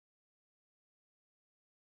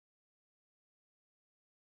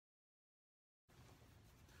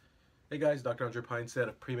Hey guys, Dr. Pinesett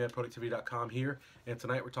of PremedProductivity.com here, and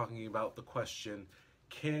tonight we're talking about the question,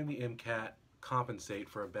 can the MCAT compensate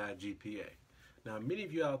for a bad GPA? Now, many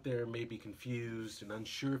of you out there may be confused and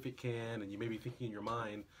unsure if it can, and you may be thinking in your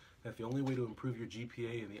mind that the only way to improve your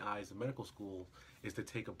GPA in the eyes of medical school is to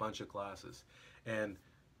take a bunch of classes. And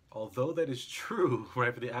although that is true,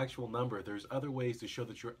 right, for the actual number, there's other ways to show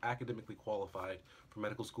that you're academically qualified for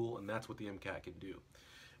medical school, and that's what the MCAT can do.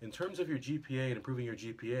 In terms of your GPA and improving your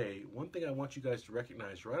GPA, one thing I want you guys to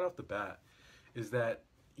recognize right off the bat is that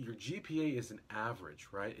your GPA is an average,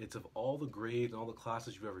 right? It's of all the grades and all the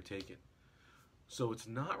classes you've ever taken. So it's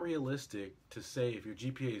not realistic to say if your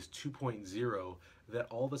GPA is 2.0 that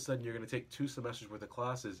all of a sudden you're going to take 2 semesters worth of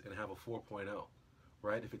classes and have a 4.0,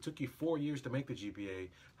 right? If it took you 4 years to make the GPA,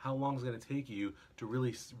 how long is it going to take you to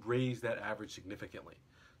really raise that average significantly?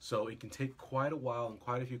 So it can take quite a while and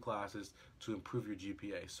quite a few classes to improve your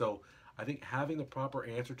GPA. So I think having the proper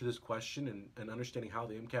answer to this question and understanding how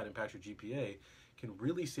the MCAT impacts your GPA can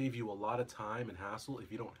really save you a lot of time and hassle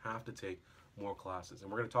if you don't have to take more classes. And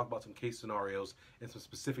we're going to talk about some case scenarios and some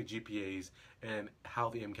specific GPAs and how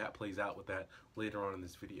the MCAT plays out with that later on in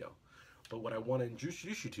this video. But what I want to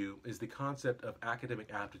introduce you to is the concept of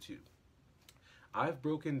academic aptitude. I've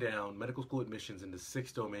broken down medical school admissions into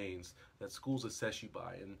 6 domains that schools assess you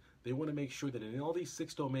by, and they want to make sure that in all these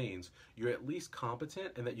 6 domains, you're at least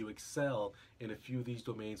competent and that you excel in a few of these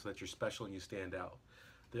domains so that you're special and you stand out.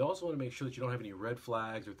 They also want to make sure that you don't have any red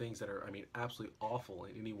flags or things that are, absolutely awful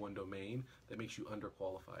in any one domain that makes you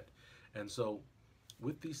underqualified. And so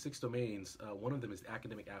with these 6 domains, one of them is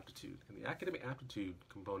academic aptitude. And the academic aptitude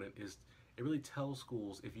component is it really tells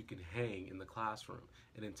schools if you can hang in the classroom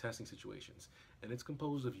and in testing situations. And it's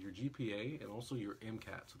composed of your GPA and also your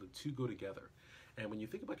MCAT, so the two go together. And when you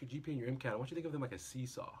think about your GPA and your MCAT, I want you to think of them like a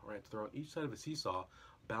seesaw, right? They're on each side of a seesaw,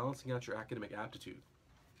 balancing out your academic aptitude.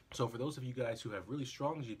 So for those of you guys who have really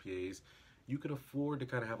strong GPAs, you can afford to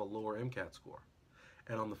kind of have a lower MCAT score.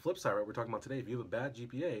 And on the flip side, right, we're talking about today, if you have a bad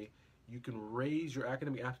GPA, you can raise your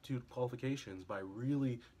academic aptitude qualifications by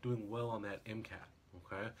really doing well on that MCAT.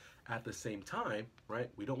 Okay. At the same time, right,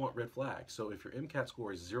 we don't want red flags. So if your MCAT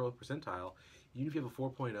score is 0th percentile, even if you have a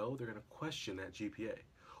 4.0, they're going to question that GPA.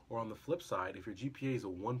 Or on the flip side, if your GPA is a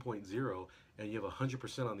 1.0 and you have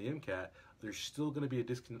 100% on the MCAT, there's still going to be a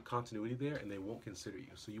discontinuity there and they won't consider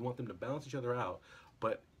you. So you want them to balance each other out,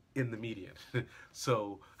 but in the median.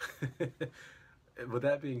 So with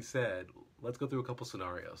that being said, let's go through a couple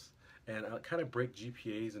scenarios. And I'll kind of break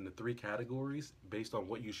GPAs into 3 categories based on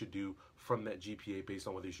what you should do from that GPA, based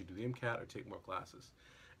on whether you should do the MCAT or take more classes.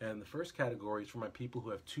 And the first category is for my people who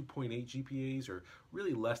have 2.8 GPAs or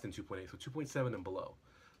really less than 2.8, so 2.7 and below.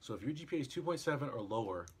 So if your GPA is 2.7 or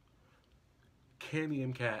lower, can the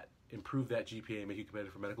MCAT improve that GPA and make you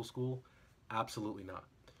competitive for medical school? Absolutely not.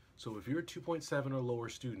 So if you're a 2.7 or lower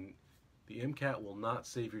student, the MCAT will not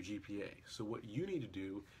save your GPA. So what you need to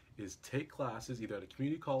do is take classes either at a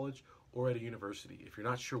community college or at a university. If you're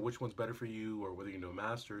not sure which one's better for you or whether you know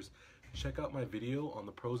master's, check out my video on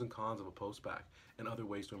the pros and cons of a post-bac and other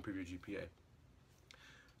ways to improve your GPA.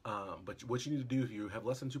 But what you need to do if you have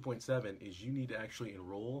less than 2.7 is you need to actually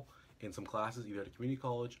enroll in some classes either at a community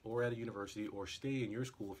college or at a university, or stay in your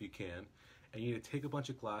school if you can, and you need to take a bunch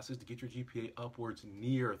of classes to get your GPA upwards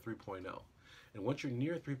near 3.0. And once you're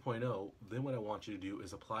near 3.0, then what I want you to do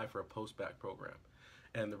is apply for a post-bac program.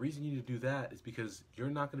 And the reason you need to do that is because you're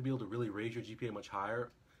not going to be able to really raise your GPA much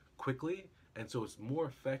higher quickly, and so it's more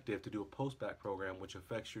effective to do a post-bac program which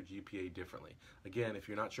affects your GPA differently. Again, if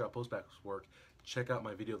you're not sure how post-bacs work, check out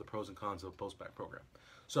my video, The Pros and Cons of a Post-bac Program.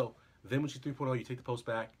 So then once you're 3.0, you take the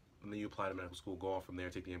post-bac, and then you apply to medical school, go on from there,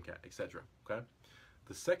 take the MCAT, etc. Okay?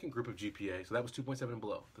 The second group of GPA, so that was 2.7 and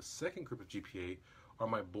below. The second group of GPA are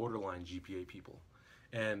my borderline GPA people.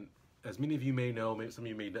 And as many of you may know, maybe some of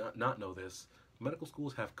you may not know this, medical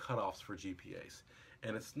schools have cutoffs for GPAs.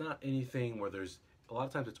 And it's not anything where there's, a lot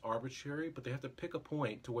of times it's arbitrary, but they have to pick a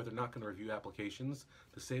point to where they're not going to review applications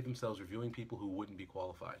to save themselves reviewing people who wouldn't be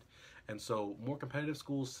qualified. And so more competitive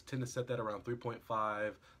schools tend to set that around 3.5,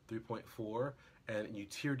 3.4, and you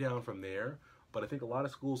tier down from there. But I think a lot of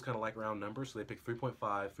schools kind of like round numbers, so they pick 3.5,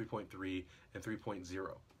 3.3, and 3.0.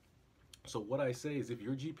 So what I say is if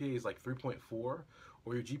your GPA is like 3.4 or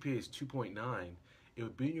your GPA is 2.9, it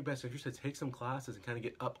would be in your best interest to take some classes and kind of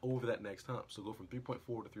get up over that next hump. So go from 3.4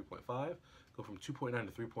 to 3.5, go from 2.9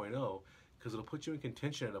 to 3.0, because it'll put you in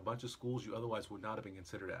contention at a bunch of schools you otherwise would not have been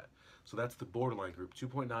considered at. So that's the borderline group,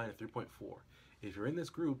 2.9 to 3.4. If you're in this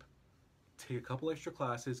group, take a couple extra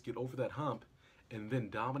classes, get over that hump, and then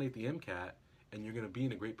dominate the MCAT, and you're going to be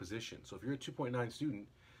in a great position. So if you're a 2.9 student,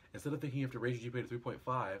 instead of thinking you have to raise your GPA to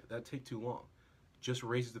 3.5, that'd take too long. just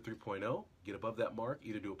raises the 3.0, get above that mark,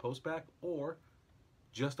 either do a post-bac or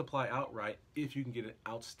just apply outright if you can get an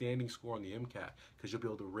outstanding score on the MCAT, because you'll be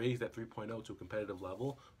able to raise that 3.0 to a competitive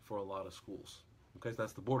level for a lot of schools. Okay, so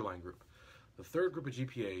that's the borderline group. The third group of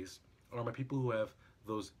GPAs are my people who have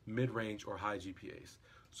those mid-range or high GPAs.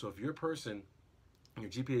 So if you're a person, your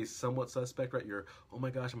GPA is somewhat suspect, right? You're, oh my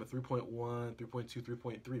gosh, I'm a 3.1, 3.2,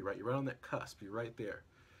 3.3, right? You're right on that cusp, you're right there.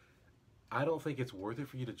 I don't think it's worth it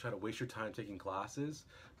for you to try to waste your time taking classes.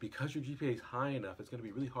 Because your GPA is high enough, it's going to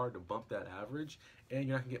be really hard to bump that average, and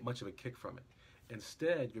you're not going to get much of a kick from it.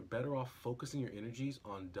 Instead, you're better off focusing your energies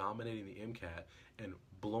on dominating the MCAT and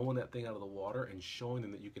blowing that thing out of the water and showing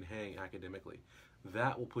them that you can hang academically.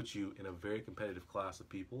 That will put you in a very competitive class of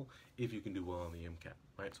people if you can do well on the MCAT,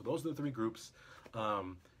 right? So those are the three groups.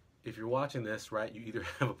 If you're watching this, right, you either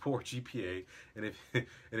have a poor GPA, and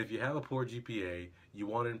if you have a poor GPA, you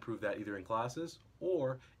want to improve that either in classes,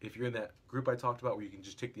 or if you're in that group I talked about where you can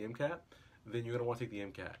just take the MCAT, then you're going to want to take the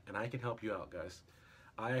MCAT, and I can help you out, guys.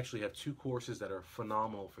 I actually have 2 courses that are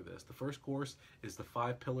phenomenal for this. The first course is the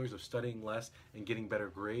 5 pillars of studying less and getting better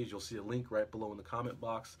grades. You'll see a link right below in the comment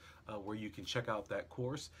box where you can check out that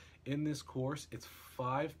course. In this course, it's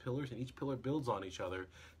 5 pillars, and each pillar builds on each other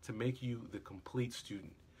to make you the complete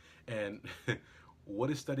student. And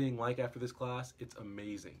what is studying like after this class? It's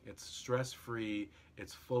amazing. It's stress-free,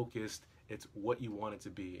 it's focused, it's what you want it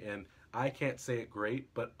to be. And I can't say it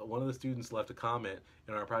great, but one of the students left a comment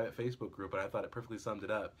in our private Facebook group, and I thought it perfectly summed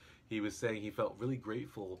it up. He was saying he felt really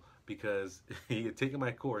grateful because he had taken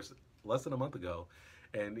my course less than a month ago,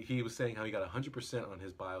 and he was saying how he got 100% on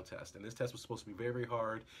his bio test. And this test was supposed to be very, very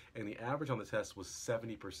hard, and the average on the test was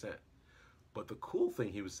 70%. But the cool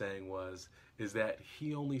thing he was saying is that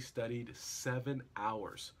he only studied 7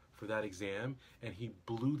 hours for that exam, and he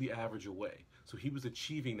blew the average away. So he was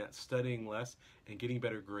achieving that studying less and getting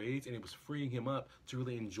better grades, and it was freeing him up to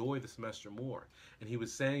really enjoy the semester more. And he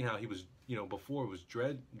was saying how he was, before was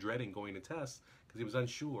dreading going to tests because he was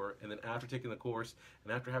unsure, and then after taking the course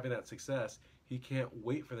and after having that success, he can't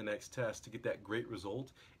wait for the next test to get that great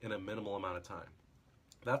result in a minimal amount of time.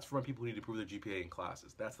 That's for people who need to improve their GPA in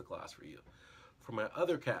classes. That's the class for you. For my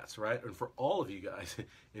other cats, right, and for all of you guys,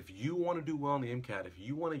 if you want to do well in the MCAT, if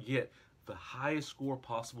you want to get the highest score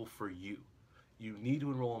possible for you, you need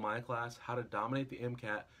to enroll in my class, How to Dominate the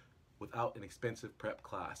MCAT Without an Expensive Prep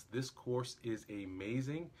Class. This course is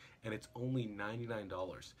amazing, and it's only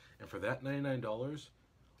 $99. And for that $99,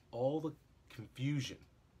 all the confusion,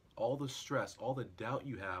 all the stress, all the doubt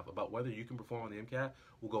you have about whether you can perform on the MCAT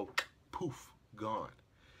will go poof, gone.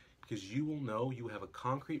 Because you will know you have a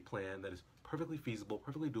concrete plan that is perfectly feasible,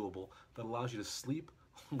 perfectly doable, that allows you to sleep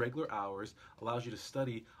regular hours, allows you to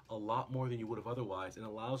study a lot more than you would have otherwise, and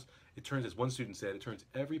it turns, as one student said, it turns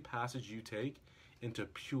every passage you take into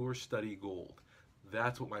pure study gold.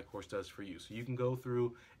 That's what my course does for you. So you can go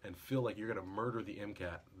through and feel like you're going to murder the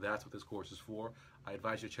MCAT. That's what this course is for. I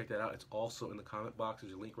advise you to check that out. It's also in the comment box.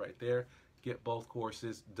 There's a link right there. Get both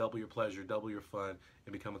courses, double your pleasure, double your fun,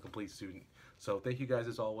 and become a complete student. So thank you guys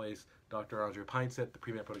as always. Dr. Andre Pinesett, the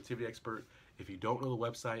Premed Productivity Expert. If you don't know the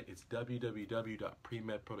website, it's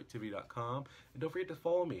www.premedproductivity.com. And don't forget to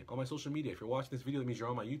follow me on my social media. If you're watching this video, that means you're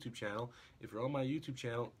on my YouTube channel. If you're on my YouTube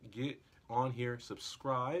channel, get on here,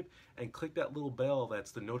 subscribe, and click that little bell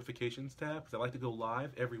that's the notifications tab, because I like to go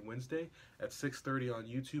live every Wednesday at 6:30 on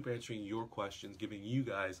YouTube answering your questions, giving you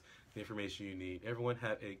guys the information you need. Everyone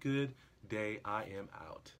have a good day. I am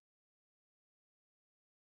out.